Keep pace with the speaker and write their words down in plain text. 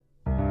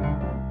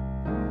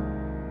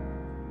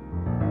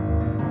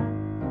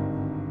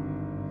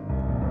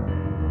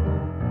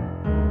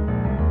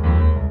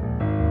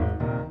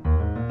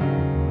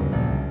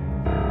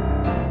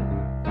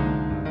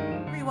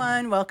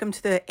everyone. Welcome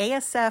to the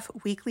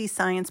ASF Weekly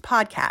Science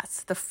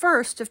Podcast, the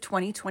first of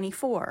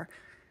 2024.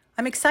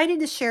 I'm excited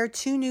to share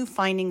two new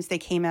findings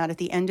that came out at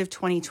the end of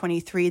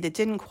 2023 that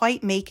didn't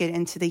quite make it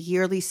into the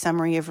yearly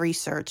summary of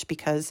research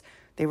because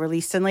they were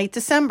released in late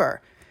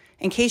December.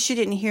 In case you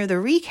didn't hear the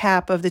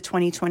recap of the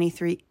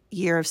 2023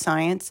 year of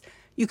science,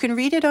 you can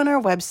read it on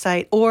our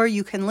website or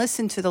you can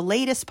listen to the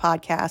latest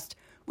podcast,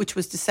 which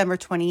was December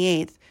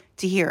 28th,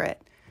 to hear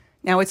it.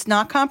 Now, it's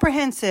not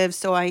comprehensive,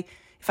 so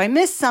if I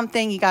missed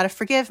something, you got to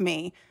forgive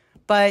me.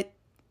 But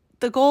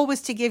the goal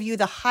was to give you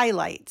the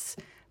highlights.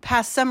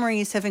 Past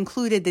summaries have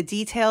included the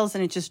details,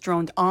 and it just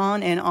droned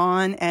on,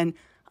 and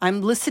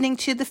I'm listening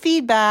to the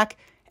feedback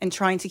and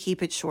trying to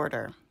keep it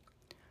shorter.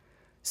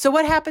 So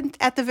what happened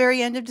at the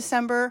very end of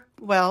December?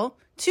 Well,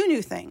 two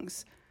new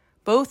things,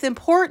 both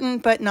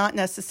important but not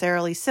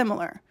necessarily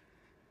similar.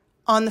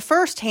 On the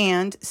first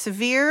hand,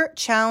 severe,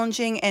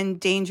 challenging, and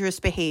dangerous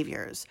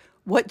behaviors.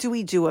 What do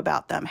we do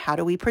about them? How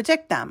do we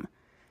predict them?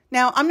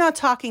 Now, I'm not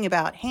talking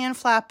about hand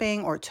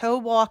flapping or toe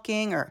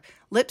walking or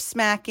lip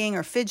smacking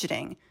or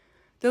fidgeting.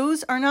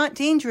 Those are not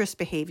dangerous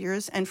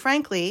behaviors, and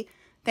frankly,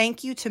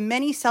 thank you to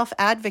many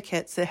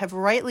self-advocates that have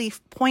rightly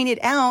pointed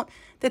out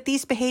that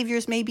these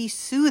behaviors may be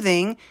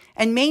soothing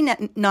and may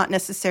not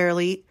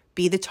necessarily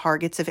be the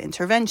targets of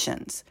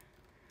interventions.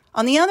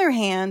 On the other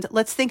hand,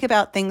 let's think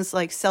about things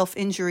like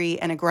self-injury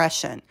and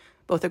aggression,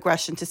 both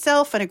aggression to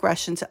self and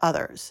aggression to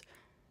others.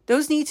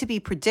 Those need to be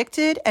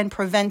predicted and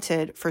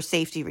prevented for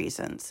safety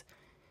reasons.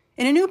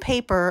 In a new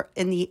paper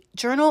in the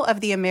Journal of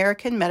the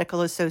American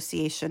Medical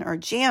Association, or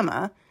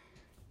JAMA,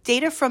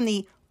 data from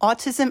the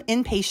Autism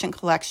Inpatient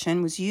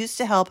Collection was used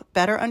to help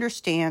better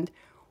understand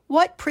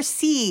what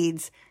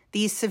precedes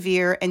these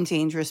severe and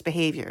dangerous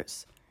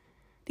behaviors.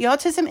 The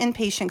Autism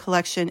Inpatient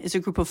Collection is a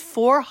group of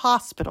 4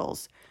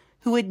 hospitals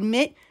who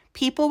admit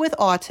people with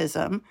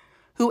autism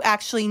who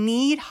actually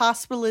need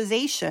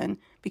hospitalization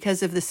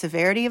because of the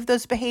severity of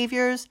those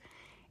behaviors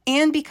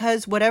and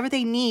because whatever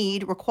they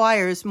need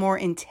requires more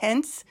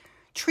intense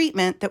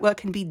treatment than what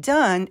can be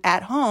done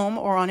at home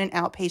or on an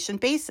outpatient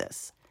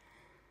basis.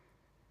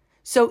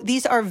 So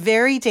these are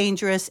very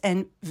dangerous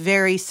and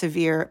very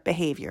severe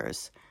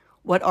behaviors.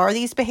 What are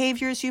these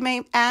behaviors, you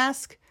may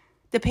ask?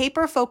 The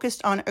paper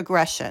focused on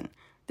aggression.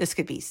 This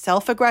could be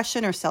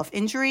self-aggression or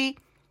self-injury,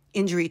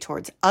 injury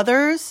towards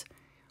others,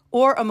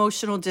 or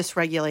emotional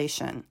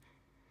dysregulation.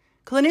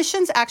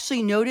 Clinicians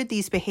actually noted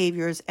these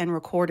behaviors and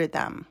recorded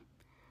them.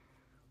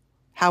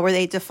 How were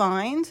they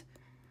defined?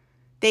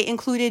 They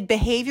included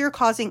behavior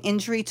causing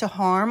injury to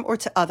harm or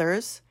to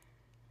others,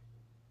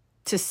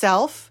 to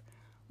self,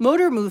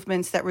 motor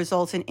movements that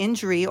result in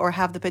injury or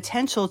have the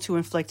potential to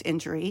inflict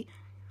injury,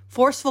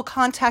 forceful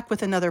contact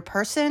with another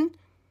person,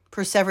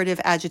 perseverative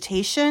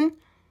agitation,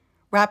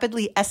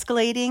 rapidly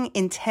escalating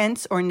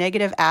intense or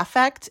negative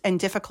affect, and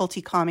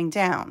difficulty calming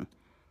down.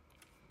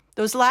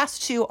 Those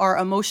last two are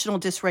emotional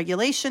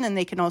dysregulation, and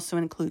they can also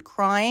include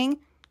crying,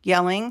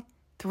 yelling,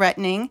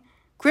 threatening,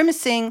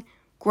 grimacing,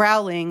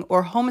 growling,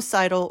 or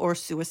homicidal or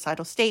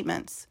suicidal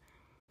statements.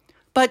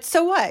 But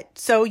so what?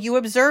 So you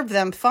observe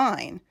them,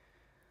 fine.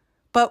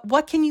 But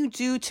what can you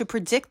do to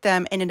predict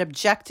them in an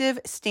objective,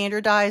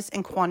 standardized,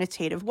 and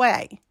quantitative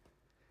way?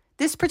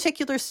 This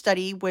particular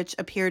study, which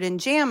appeared in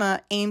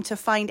JAMA, aimed to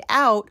find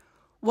out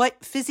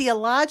what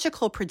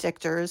physiological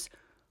predictors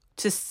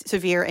to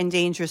severe and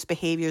dangerous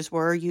behaviors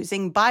were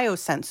using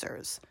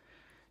biosensors.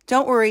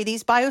 Don't worry,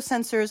 these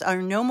biosensors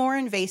are no more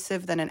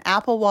invasive than an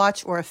Apple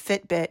Watch or a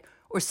Fitbit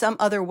or some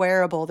other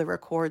wearable that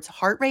records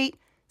heart rate,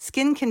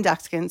 skin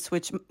conductance,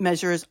 which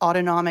measures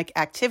autonomic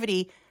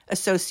activity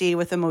associated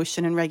with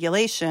emotion and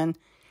regulation,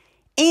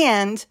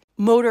 and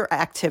motor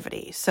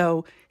activity.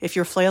 So if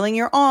you're flailing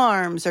your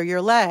arms or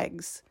your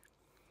legs,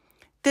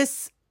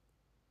 this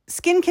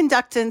skin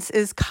conductance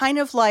is kind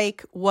of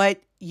like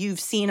what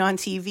you've seen on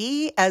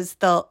TV as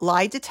the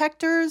lie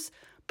detectors.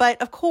 But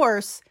of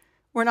course,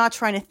 we're not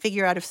trying to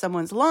figure out if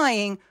someone's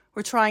lying.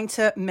 We're trying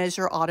to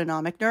measure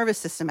autonomic nervous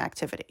system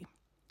activity.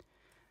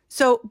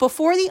 So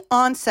before the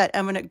onset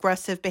of an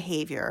aggressive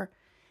behavior,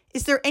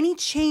 is there any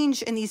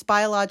change in these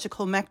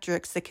biological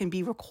metrics that can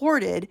be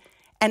recorded,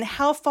 and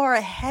how far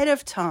ahead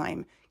of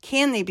time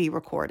can they be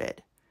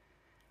recorded?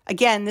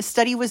 Again, this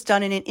study was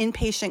done in an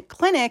inpatient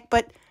clinic,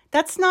 but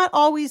that's not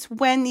always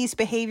when these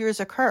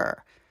behaviors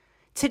occur.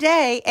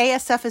 Today,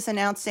 ASF is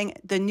announcing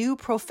the new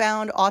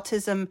Profound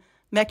Autism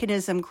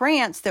Mechanism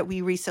grants that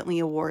we recently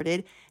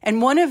awarded,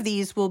 and one of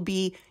these will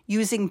be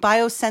using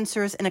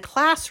biosensors in a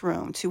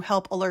classroom to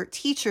help alert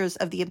teachers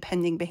of the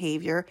impending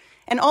behavior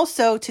and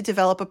also to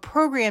develop a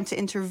program to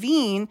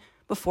intervene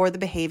before the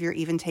behavior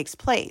even takes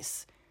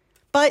place.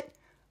 But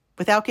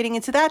without getting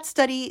into that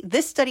study,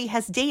 this study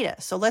has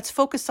data, so let's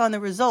focus on the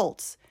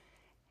results.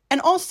 And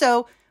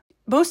also,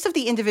 most of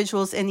the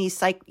individuals in these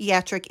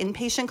psychiatric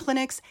inpatient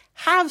clinics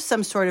have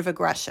some sort of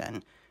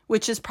aggression,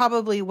 which is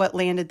probably what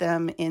landed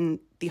them in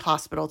the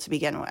hospital to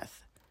begin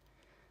with.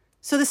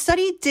 So the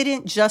study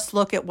didn't just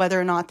look at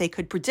whether or not they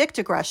could predict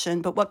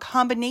aggression, but what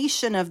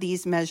combination of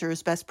these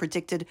measures best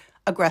predicted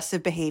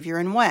aggressive behavior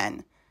and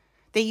when.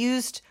 They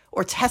used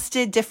or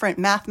tested different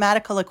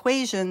mathematical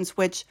equations,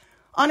 which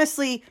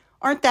honestly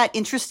aren't that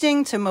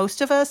interesting to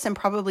most of us and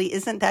probably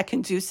isn't that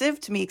conducive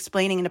to me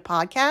explaining in a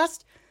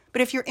podcast.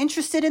 But if you're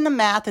interested in the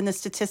math and the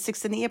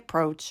statistics and the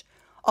approach,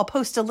 I'll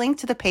post a link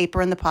to the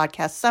paper in the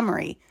podcast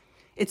summary.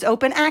 It's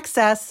open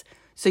access,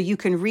 so you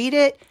can read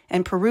it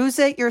and peruse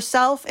it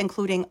yourself,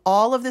 including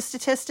all of the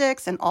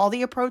statistics and all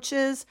the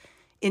approaches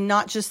in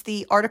not just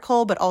the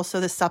article, but also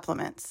the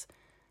supplements.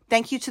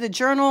 Thank you to the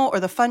journal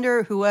or the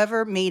funder,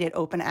 whoever made it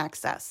open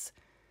access.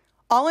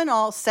 All in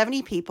all,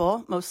 70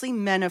 people, mostly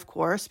men, of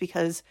course,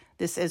 because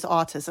this is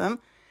autism,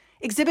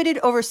 exhibited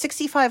over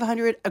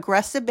 6,500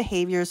 aggressive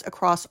behaviors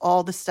across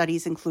all the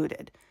studies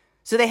included.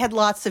 So they had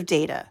lots of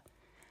data.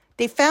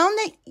 They found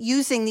that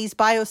using these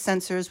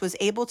biosensors was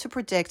able to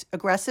predict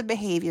aggressive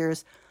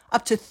behaviors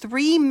up to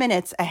 3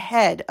 minutes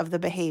ahead of the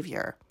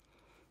behavior.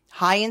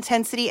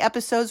 High-intensity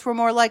episodes were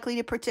more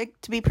likely to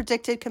be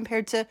predicted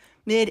compared to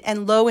mid-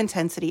 and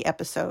low-intensity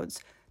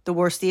episodes. The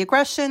worse the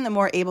aggression, the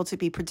more able to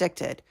be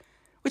predicted,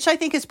 which I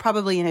think is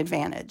probably an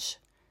advantage.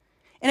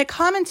 In a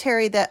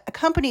commentary that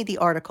accompanied the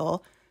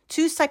article,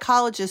 2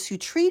 psychologists who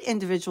treat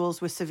individuals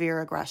with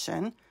severe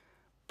aggression,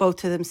 both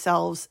to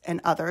themselves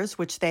and others,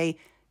 which they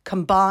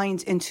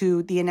combined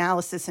into the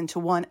analysis into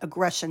one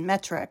aggression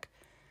metric,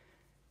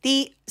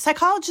 the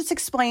psychologists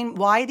explain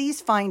why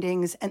these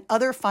findings and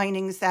other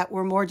findings that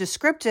were more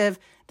descriptive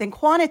than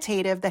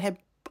quantitative that had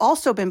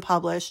also been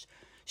published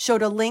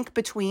showed a link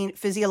between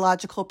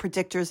physiological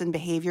predictors and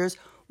behaviors.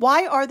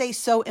 Why are they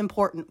so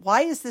important?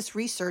 Why is this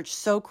research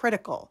so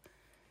critical?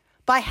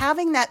 By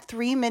having that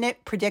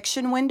 3-minute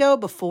prediction window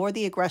before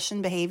the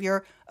aggression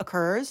behavior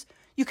occurs,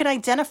 you can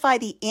identify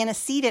the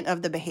antecedent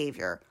of the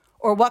behavior,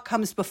 or what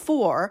comes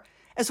before,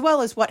 as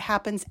well as what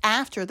happens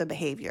after the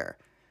behavior.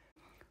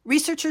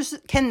 Researchers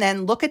can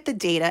then look at the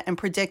data and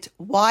predict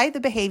why the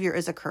behavior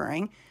is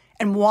occurring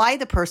and why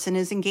the person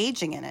is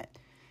engaging in it.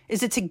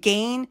 Is it to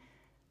gain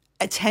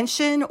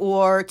attention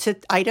or to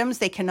items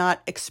they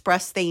cannot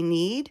express they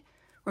need?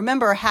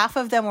 Remember, half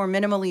of them were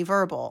minimally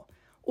verbal.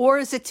 Or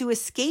is it to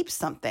escape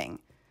something?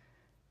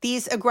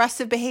 These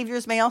aggressive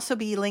behaviors may also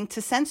be linked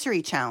to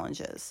sensory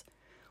challenges.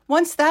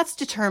 Once that's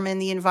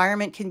determined, the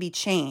environment can be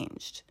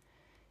changed.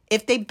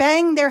 If they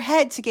bang their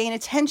head to gain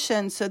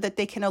attention so that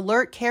they can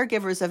alert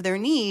caregivers of their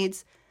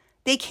needs,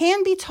 they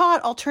can be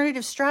taught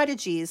alternative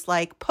strategies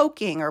like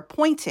poking or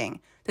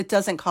pointing that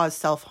doesn't cause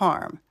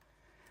self-harm.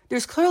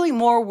 There's clearly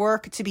more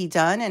work to be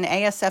done, and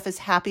ASF is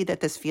happy that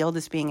this field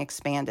is being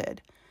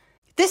expanded.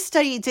 This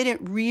study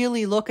didn't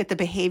really look at the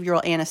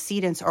behavioral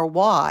antecedents or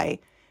why,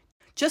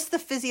 just the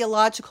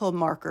physiological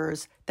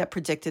markers that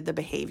predicted the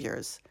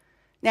behaviors.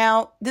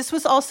 Now, this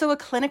was also a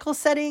clinical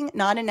setting,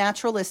 not a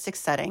naturalistic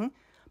setting,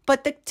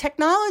 but the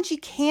technology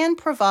can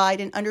provide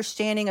an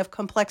understanding of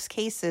complex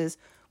cases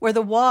where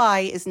the why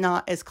is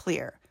not as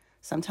clear.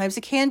 Sometimes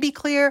it can be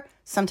clear,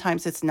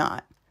 sometimes it's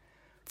not.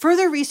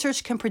 Further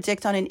research can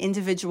predict on an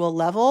individual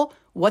level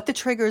what the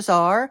triggers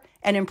are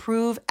and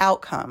improve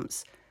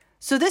outcomes.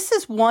 So this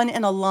is one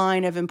in a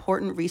line of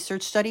important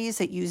research studies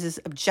that uses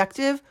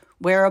objective,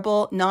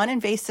 wearable,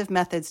 non-invasive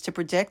methods to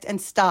predict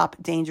and stop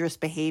dangerous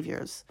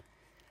behaviors.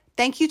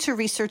 Thank you to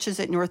researchers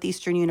at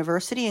Northeastern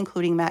University,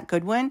 including Matt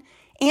Goodwin,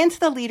 and to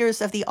the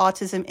leaders of the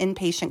Autism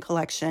Inpatient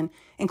Collection,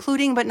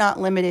 including but not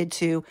limited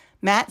to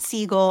Matt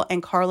Siegel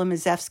and Carla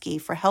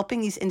Mazevsky, for helping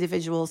these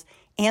individuals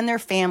and their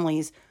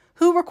families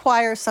who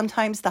require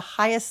sometimes the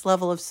highest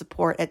level of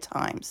support at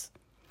times.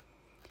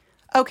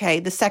 Okay,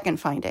 the second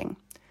finding.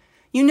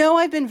 You know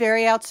I've been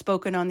very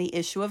outspoken on the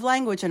issue of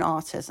language in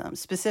autism.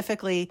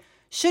 Specifically,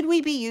 should we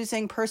be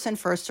using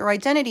person-first or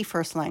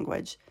identity-first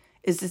language?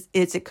 Is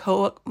it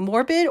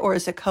comorbid or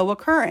is it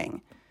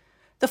co-occurring?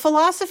 The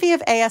philosophy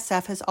of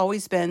ASF has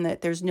always been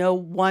that there's no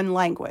one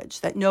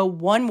language, that no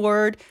one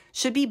word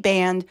should be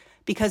banned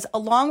because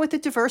along with the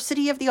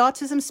diversity of the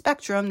autism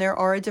spectrum, there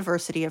are a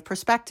diversity of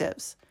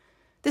perspectives.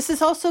 This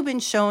has also been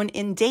shown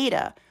in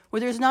data where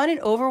there's not an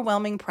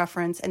overwhelming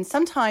preference, and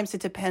sometimes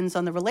it depends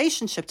on the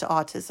relationship to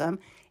autism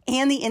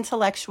and the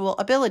intellectual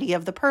ability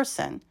of the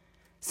person.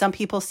 Some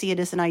people see it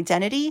as an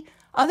identity,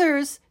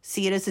 others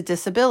see it as a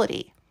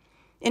disability.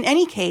 In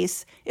any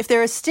case, if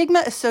there is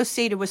stigma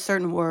associated with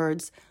certain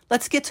words,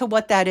 let's get to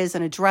what that is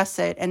and address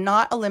it and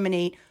not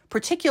eliminate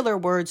particular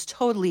words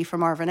totally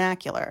from our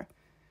vernacular.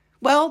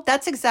 Well,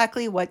 that's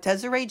exactly what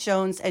Desiree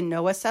Jones and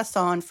Noah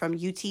Sasson from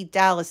UT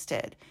Dallas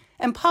did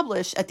and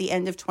published at the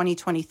end of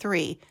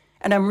 2023,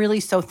 and I'm really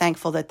so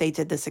thankful that they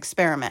did this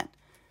experiment.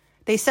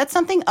 They set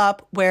something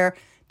up where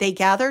they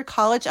gathered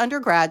college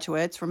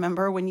undergraduates.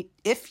 Remember,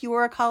 if you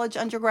were a college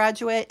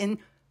undergraduate in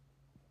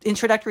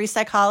introductory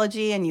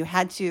psychology and you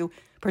had to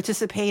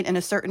participate in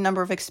a certain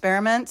number of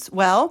experiments,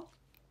 well,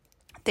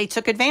 they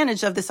took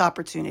advantage of this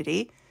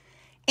opportunity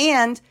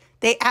and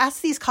they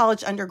asked these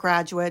college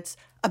undergraduates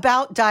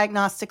about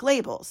diagnostic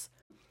labels.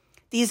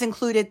 These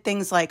included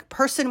things like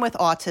person with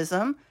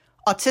autism,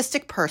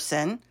 autistic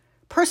person,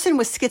 person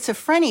with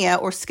schizophrenia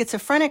or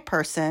schizophrenic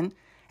person,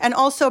 and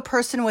also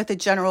person with a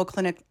general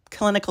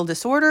clinical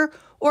disorder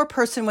or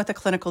person with a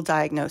clinical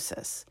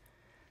diagnosis.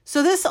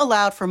 So this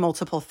allowed for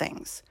multiple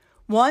things.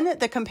 One,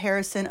 the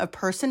comparison of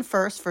person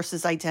first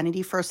versus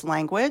identity first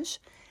language,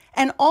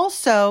 and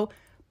also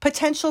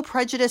potential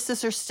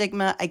prejudices or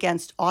stigma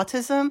against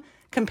autism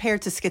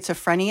compared to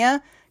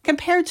schizophrenia,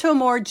 compared to a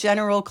more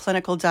general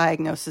clinical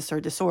diagnosis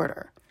or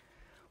disorder.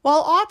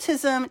 While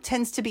autism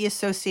tends to be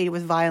associated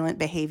with violent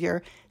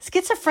behavior,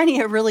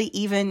 schizophrenia really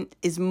even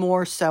is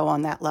more so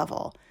on that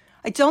level.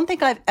 I don't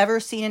think I've ever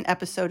seen an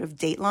episode of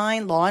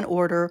Dateline, Law and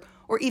Order,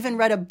 or even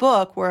read a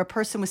book where a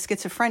person with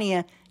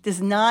schizophrenia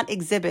does not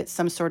exhibit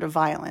some sort of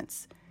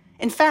violence.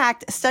 In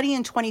fact, a study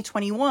in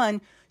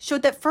 2021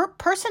 showed that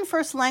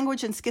person-first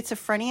language in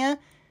schizophrenia,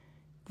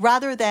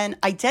 rather than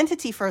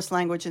identity-first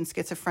language in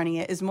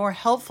schizophrenia, is more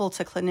helpful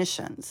to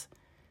clinicians.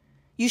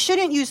 You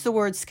shouldn't use the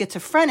word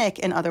schizophrenic,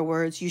 in other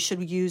words, you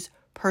should use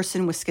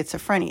person with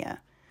schizophrenia.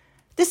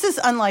 This is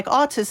unlike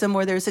autism,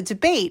 where there's a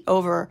debate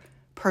over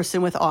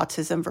person with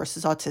autism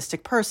versus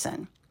autistic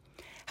person.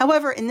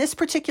 However, in this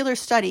particular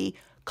study,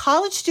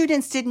 college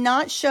students did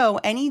not show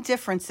any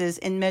differences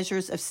in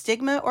measures of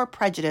stigma or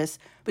prejudice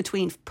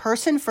between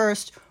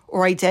person-first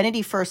or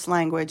identity-first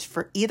language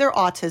for either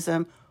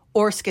autism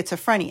or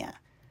schizophrenia.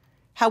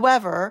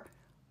 However,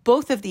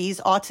 both of these,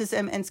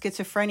 autism and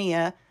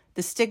schizophrenia,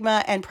 the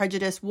stigma and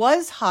prejudice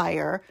was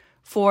higher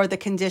for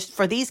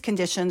these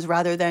conditions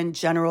rather than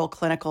general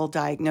clinical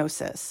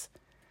diagnosis.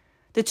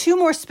 The two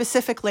more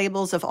specific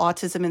labels of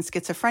autism and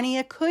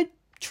schizophrenia could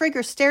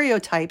trigger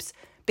stereotypes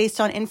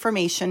based on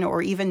information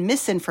or even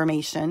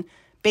misinformation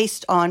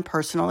based on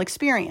personal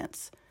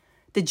experience.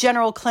 The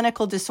general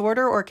clinical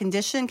disorder or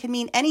condition can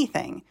mean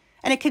anything,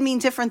 and it can mean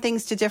different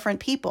things to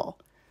different people.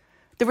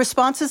 The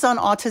responses on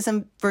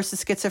autism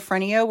versus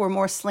schizophrenia were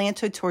more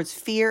slanted towards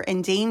fear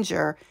and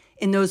danger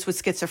in those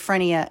with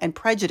schizophrenia and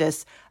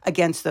prejudice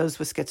against those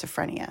with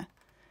schizophrenia.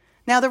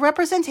 Now, the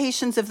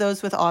representations of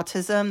those with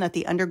autism that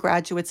the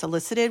undergraduates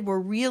elicited were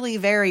really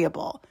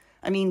variable.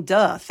 I mean,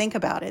 think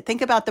about it.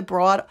 Think about the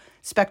broad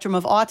spectrum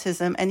of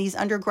autism, and these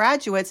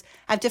undergraduates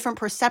have different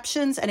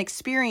perceptions and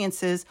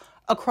experiences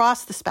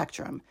across the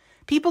spectrum.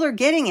 People are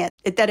getting it,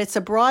 that it's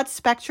a broad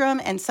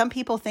spectrum, and some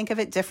people think of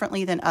it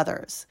differently than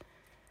others.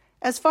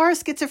 As far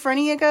as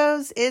schizophrenia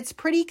goes, it's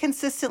pretty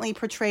consistently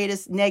portrayed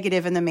as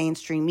negative in the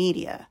mainstream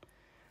media.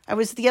 I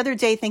was the other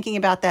day thinking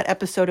about that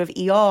episode of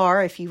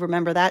ER, if you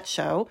remember that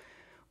show,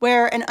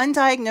 where an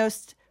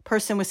undiagnosed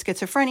person with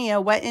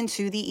schizophrenia went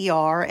into the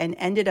ER and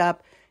ended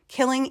up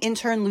killing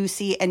intern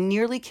Lucy and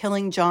nearly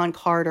killing John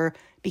Carter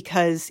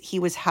because he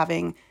was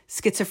having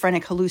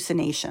schizophrenic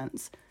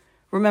hallucinations.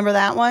 Remember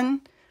that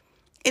one?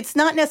 It's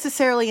not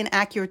necessarily an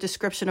accurate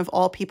description of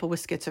all people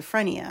with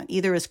schizophrenia,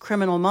 either as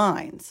criminal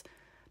minds.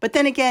 But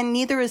then again,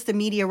 neither is the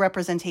media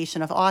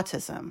representation of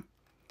autism.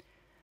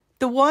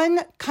 The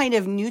one kind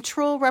of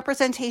neutral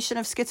representation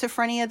of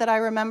schizophrenia that I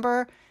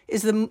remember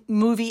is the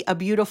movie A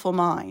Beautiful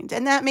Mind,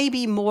 and that may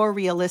be more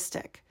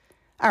realistic.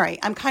 All right,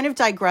 I'm kind of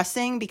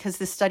digressing because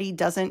the study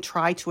doesn't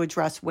try to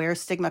address where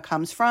stigma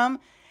comes from,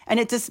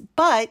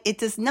 but it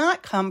does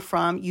not come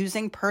from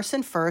using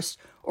person-first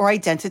or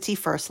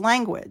identity-first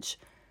language.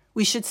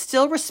 We should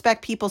still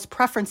respect people's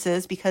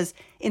preferences because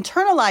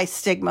internalized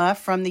stigma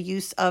from the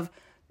use of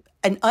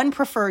an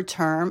unpreferred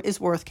term is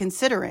worth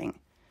considering.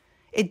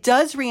 It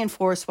does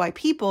reinforce why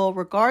people,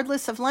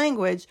 regardless of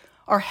language,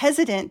 are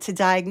hesitant to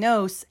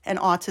diagnose an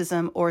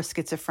autism or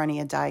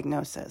schizophrenia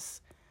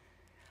diagnosis.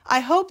 I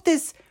hope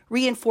this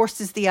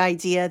reinforces the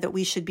idea that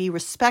we should be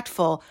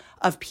respectful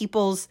of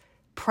people's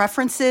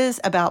preferences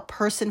about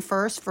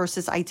person-first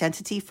versus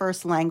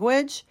identity-first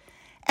language.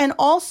 And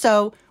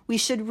also, we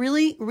should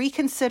really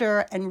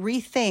reconsider and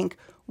rethink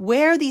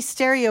where these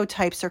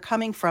stereotypes are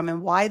coming from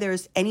and why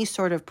there's any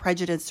sort of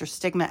prejudice or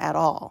stigma at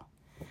all.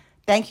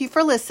 Thank you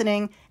for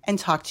listening, and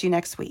talk to you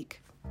next week.